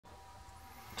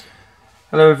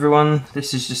Hello everyone,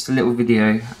 this is just a little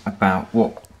video about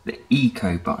what the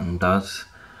ECO button does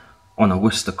on a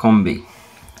Worcester combi.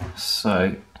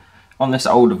 So on this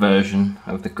older version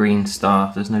of the Green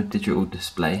Star there's no digital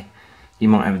display. You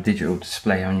might have a digital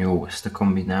display on your Worcester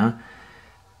combi now,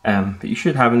 but you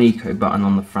should have an ECO button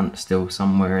on the front still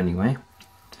somewhere anyway.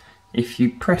 If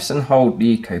you press and hold the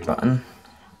ECO button,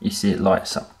 you see it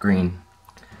lights up green.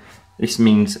 This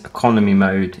means economy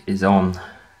mode is on.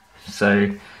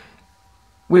 So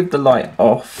with the light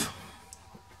off,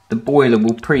 the boiler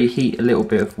will preheat a little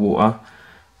bit of water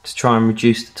to try and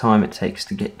reduce the time it takes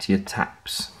to get to your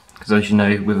taps. Because as you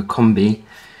know, with a combi,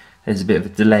 there's a bit of a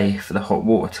delay for the hot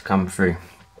water to come through.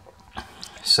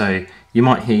 So you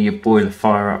might hear your boiler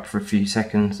fire up for a few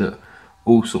seconds at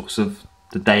all sorts of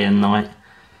the day and night,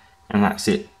 and that's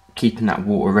it, keeping that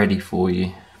water ready for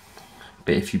you.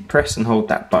 But if you press and hold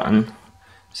that button,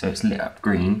 so it's lit up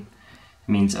green, it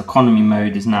means economy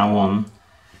mode is now on,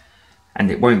 and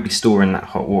it won't be storing that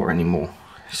hot water anymore.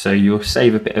 So you'll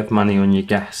save a bit of money on your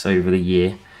gas over the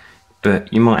year,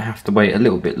 but you might have to wait a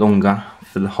little bit longer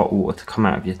for the hot water to come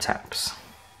out of your taps.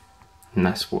 And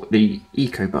that's what the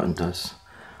ECO button does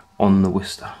on the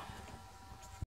Worcester.